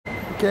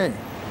Okay,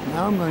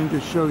 now I'm going to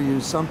show you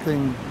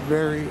something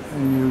very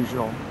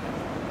unusual.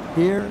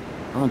 Here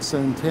on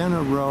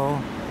Santana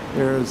Row,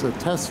 there is a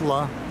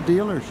Tesla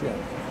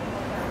dealership.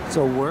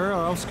 So where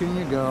else can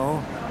you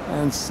go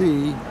and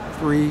see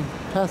three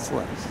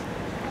Teslas?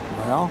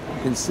 Well,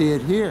 you can see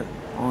it here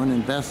on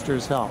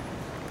Investors Help.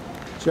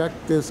 Check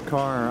this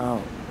car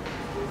out.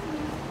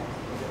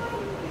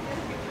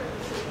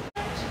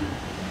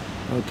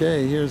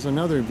 Okay, here's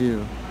another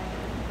view.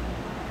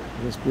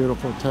 This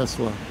beautiful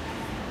Tesla.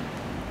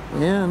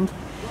 And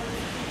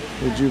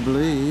would you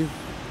believe,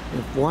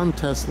 if one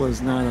Tesla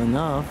is not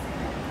enough,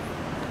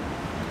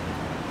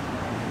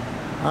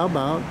 how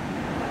about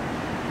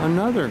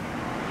another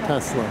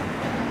Tesla?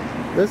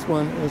 This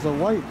one is a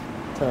white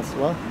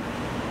Tesla.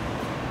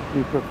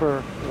 You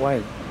prefer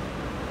white.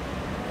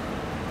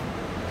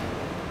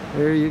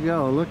 There you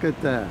go, look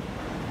at that.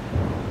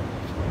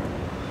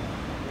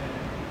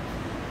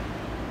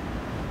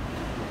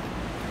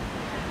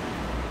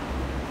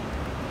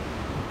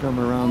 Come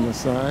around the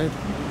side.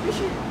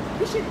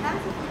 We should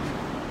ask.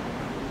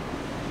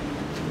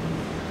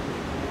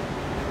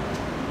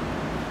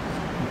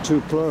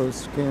 Too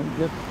close, can't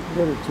get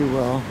it too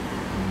well.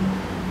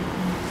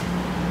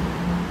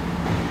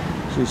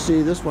 So you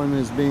see, this one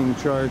is being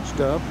charged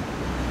up.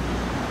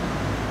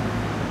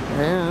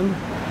 And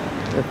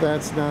if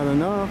that's not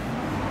enough,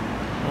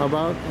 how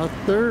about a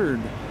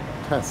third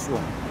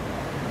Tesla?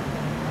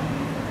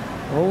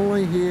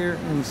 Only here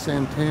in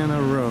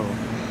Santana Row.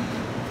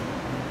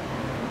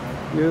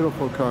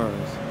 Beautiful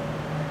cars.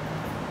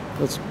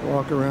 Let's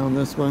walk around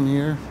this one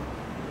here.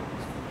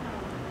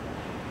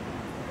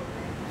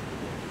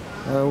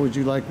 How would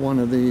you like one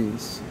of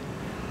these?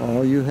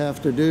 All you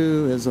have to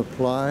do is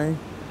apply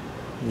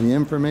the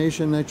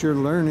information that you're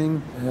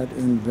learning at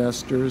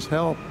Investors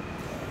Help.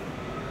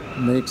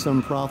 Make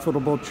some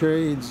profitable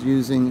trades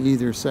using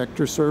either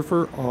Sector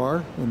Surfer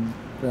or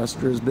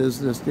Investors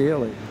Business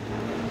Daily.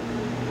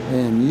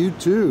 And you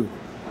too,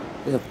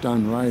 if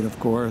done right, of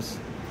course,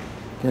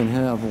 can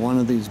have one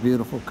of these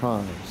beautiful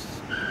cars.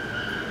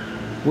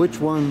 Which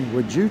one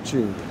would you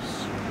choose?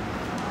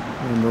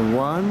 Number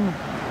one,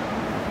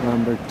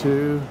 number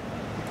two,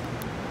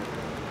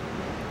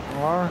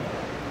 or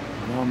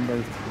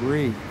number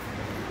three?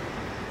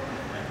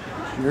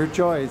 It's your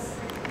choice.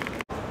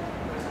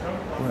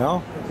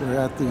 Well, we're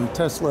at the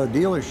Tesla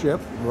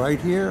dealership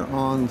right here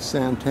on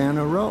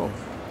Santana Row.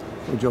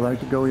 Would you like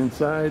to go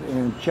inside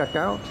and check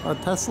out a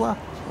Tesla?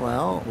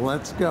 Well,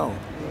 let's go.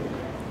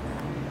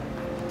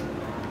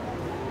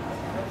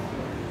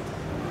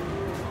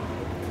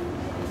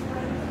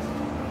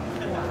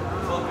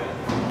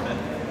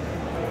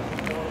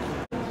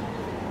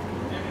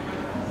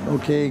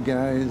 Okay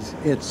guys,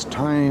 it's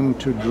time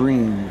to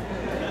dream.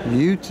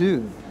 You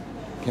too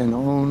can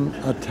own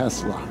a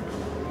Tesla.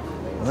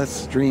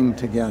 Let's dream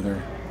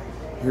together.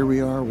 Here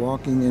we are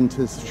walking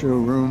into the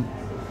showroom.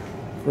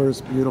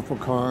 First beautiful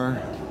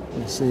car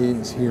we see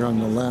is here on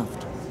the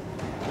left,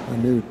 a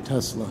new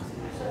Tesla.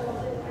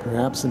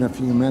 Perhaps in a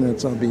few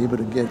minutes I'll be able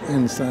to get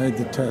inside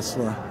the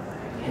Tesla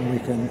and we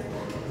can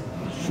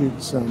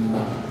shoot some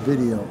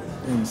video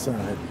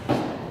inside.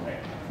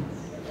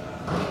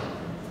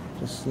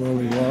 Just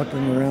slowly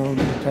walking around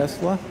the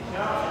Tesla.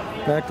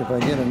 In fact, if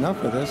I get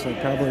enough of this, I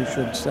probably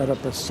should set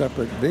up a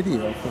separate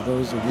video for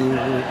those of you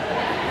who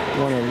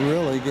want to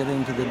really get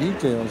into the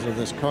details of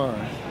this car.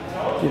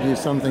 Give you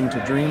something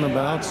to dream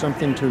about,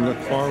 something to look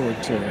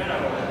forward to.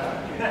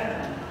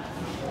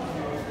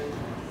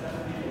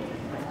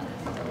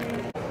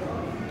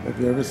 Have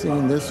you ever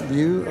seen this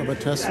view of a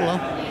Tesla?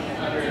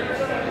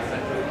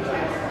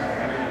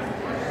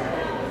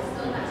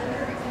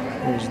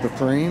 Here's the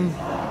frame.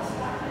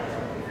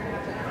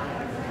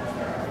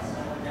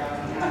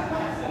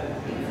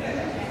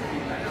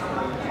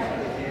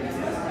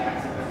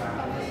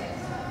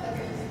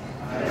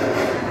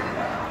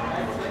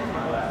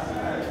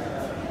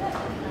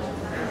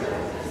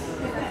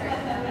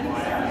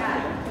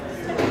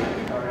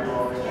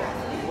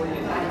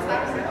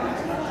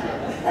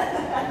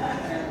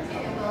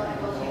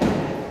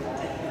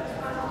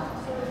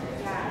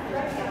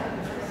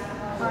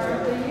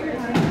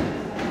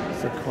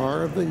 The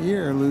car of the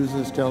year, Luz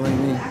is telling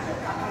me.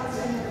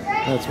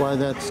 That's why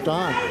that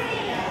stock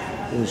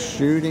is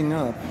shooting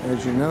up.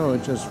 As you know,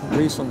 it just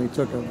recently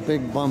took a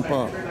big bump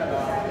up.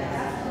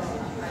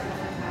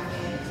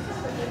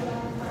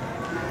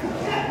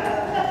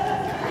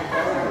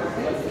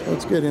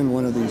 Let's get in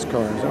one of these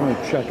cars. I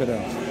want to check it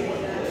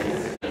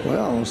out.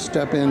 Well, I'll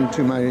step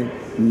into my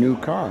new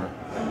car.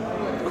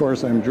 Of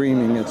course, I'm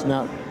dreaming it's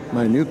not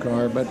my new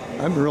car, but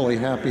I'm really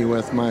happy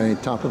with my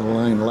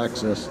top-of-the-line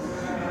Lexus.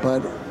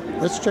 But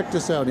let's check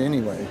this out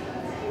anyway.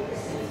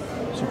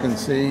 As you can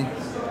see,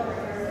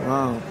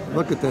 wow,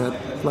 look at that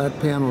flat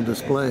panel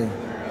display.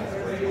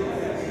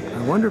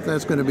 I wonder if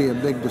that's going to be a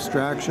big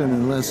distraction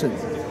unless it,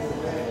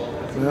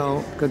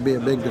 well, could be a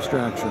big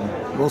distraction.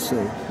 We'll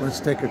see. Let's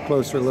take a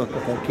closer look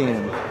if I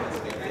can.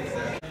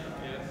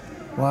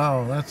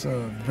 Wow, that's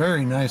a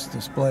very nice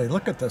display.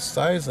 Look at the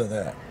size of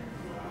that.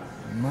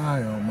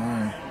 My, oh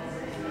my.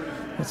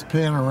 Let's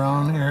pan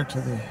around here to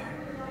the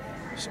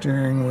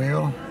steering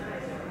wheel.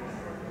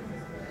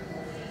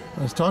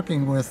 I was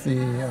talking with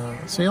the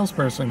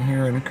salesperson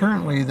here, and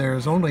currently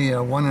there's only a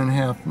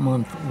 1.5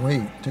 month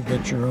wait to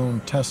get your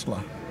own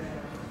Tesla.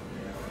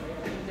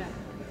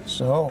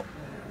 So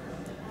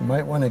you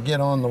might want to get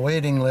on the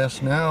waiting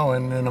list now,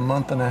 and in a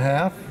month and a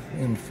half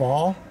in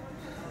fall,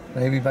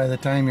 maybe by the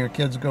time your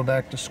kids go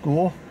back to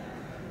school,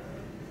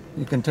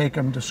 you can take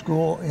them to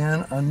school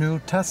in a new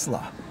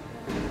Tesla.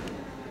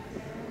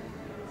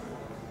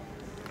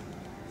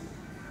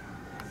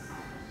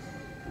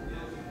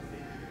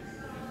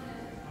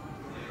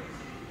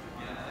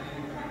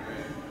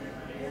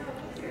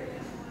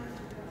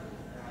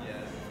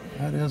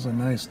 That is a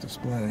nice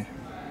display.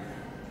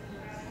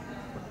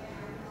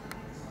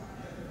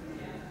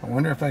 I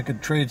wonder if I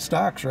could trade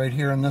stocks right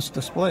here in this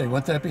display.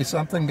 Wouldn't that be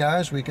something,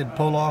 guys? We could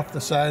pull off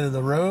the side of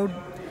the road,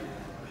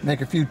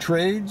 make a few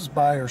trades,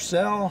 buy or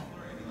sell,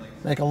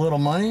 make a little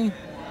money,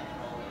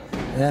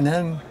 and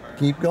then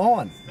keep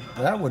going.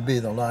 That would be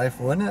the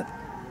life, wouldn't it?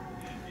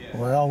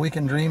 Well, we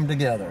can dream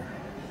together.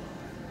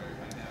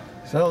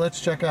 So let's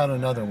check out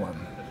another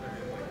one.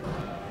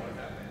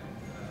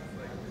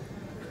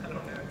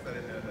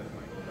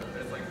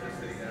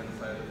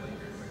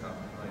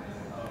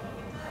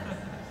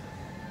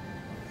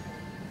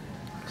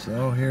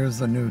 So here's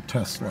the new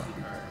Tesla,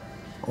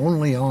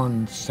 only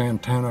on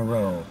Santana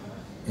Row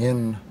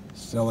in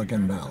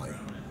Silicon Valley.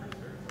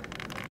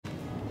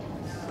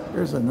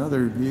 Here's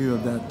another view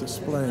of that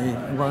display.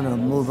 I want to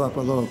move up a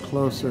little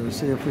closer to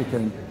see if we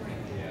can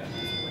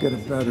get a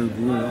better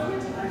view.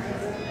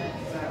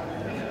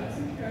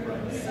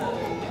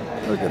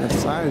 Look at the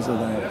size of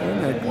that.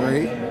 Isn't that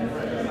great?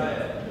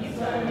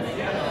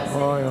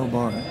 Boy, oh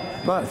boy.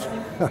 But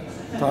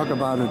talk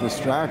about a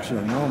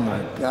distraction. Oh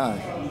my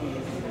gosh.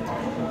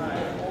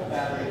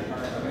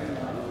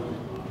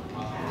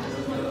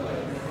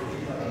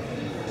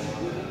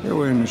 Here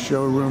we're in the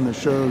showroom that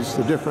shows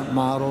the different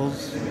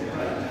models.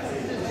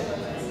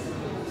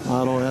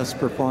 Model S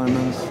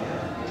Performance,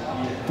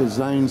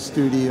 Design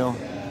Studio,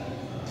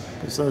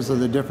 because those are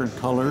the different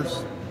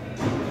colors.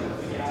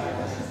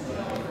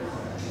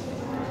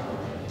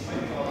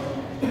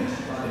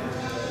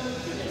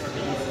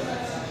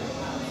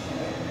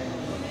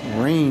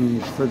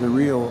 Range for the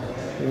real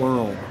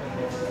world.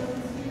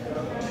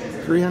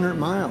 300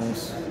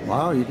 miles.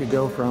 Wow, you could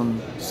go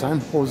from San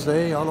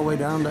Jose all the way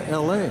down to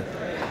LA. In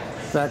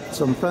fact,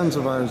 some friends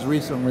of ours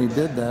recently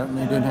did that, and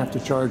they didn't have to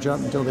charge up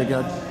until they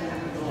got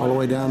all the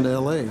way down to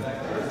LA.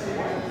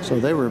 So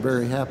they were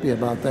very happy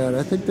about that.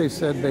 I think they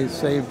said they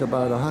saved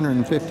about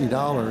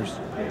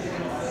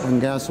 $150 on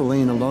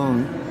gasoline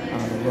alone,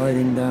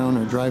 riding down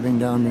or driving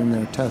down in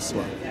their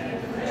Tesla.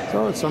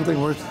 So it's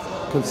something worth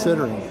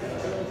considering.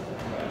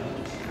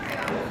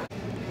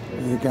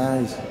 Hey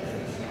guys,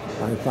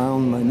 I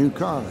found my new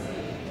car.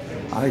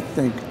 I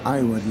think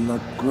I would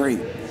look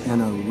great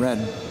in a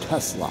red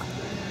Tesla.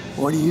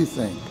 What do you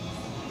think?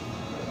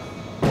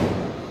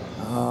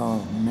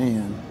 Oh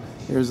man,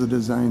 here's the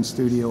design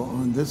studio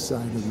on this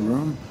side of the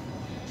room.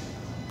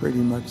 Pretty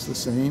much the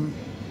same.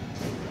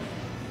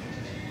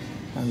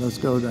 And let's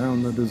go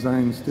down the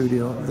design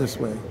studio this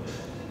way.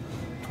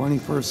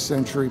 21st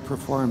century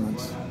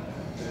performance.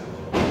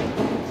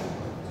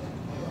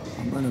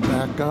 I'm going to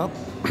back up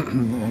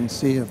and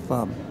see if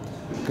I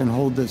can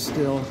hold this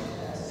still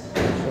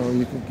so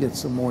you can get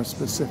some more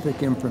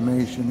specific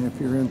information if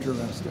you're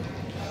interested.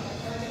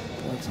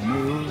 Let's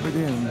move it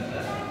in.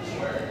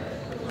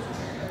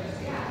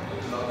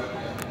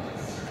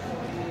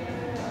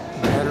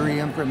 Battery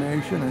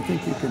information, I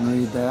think you can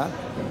read that.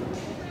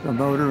 The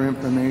motor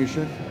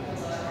information.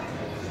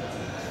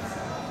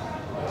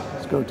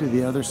 Let's go to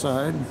the other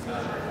side.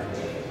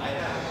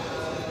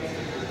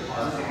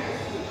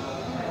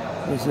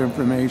 There's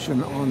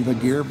information on the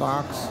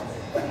gearbox.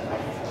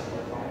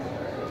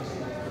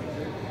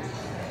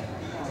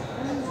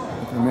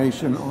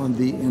 Information on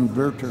the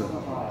inverter.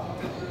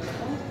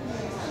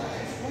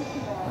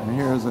 And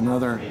here's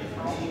another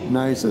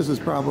nice, this is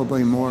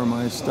probably more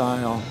my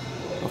style,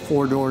 a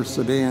four-door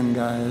sedan,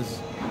 guys.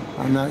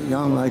 I'm not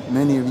young like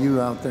many of you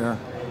out there,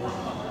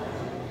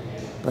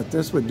 but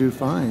this would do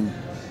fine.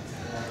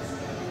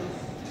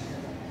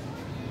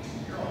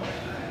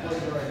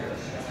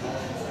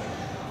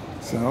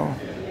 So,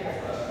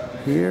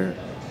 here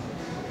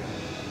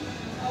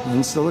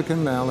in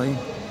Silicon Valley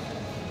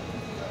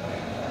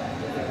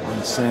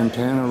on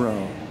Santana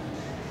Row.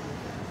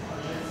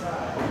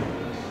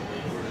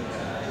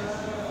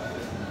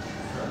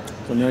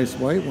 It's a nice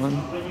white one,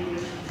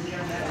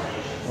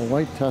 a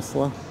white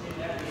Tesla.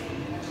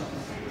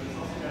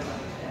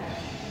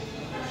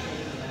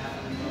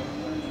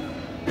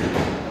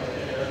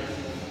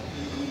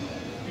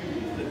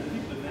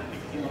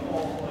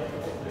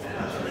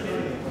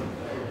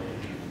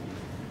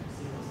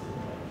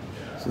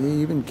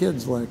 See, even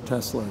kids like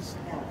Teslas.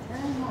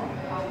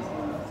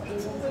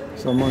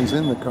 Someone's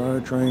in the car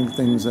trying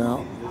things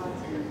out.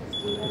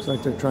 Looks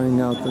like they're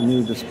trying out the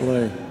new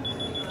display.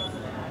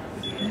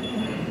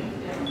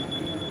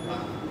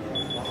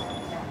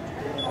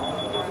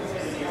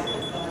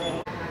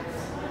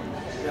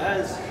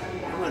 Guys,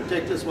 I'm going to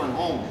take this one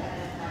home.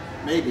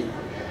 Maybe.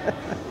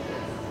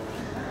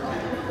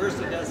 First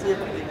I got to see if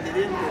I can get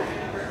in there.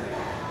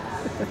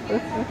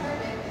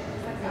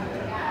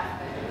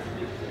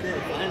 Okay,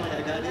 finally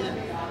I got in.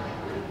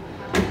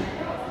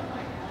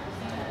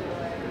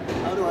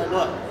 How do I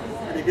look?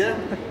 Pretty good?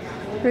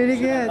 Pretty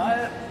Should I good. buy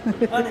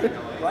it? Honey,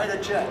 write a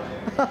check.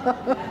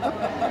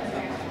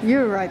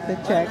 You write the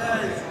check.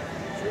 Hi guys,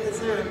 see you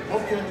soon.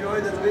 Hope you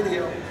enjoyed this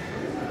video.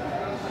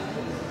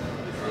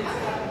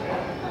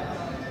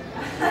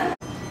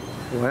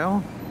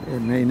 Well, it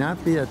may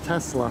not be a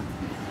Tesla,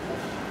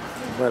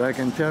 but I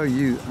can tell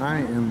you I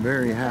am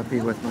very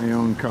happy with my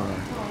own car.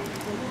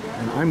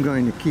 And I'm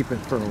going to keep it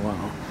for a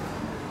while,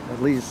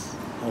 at least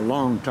a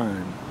long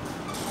time.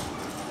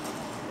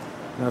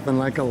 Nothing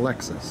like a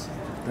Lexus.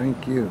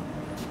 Thank you.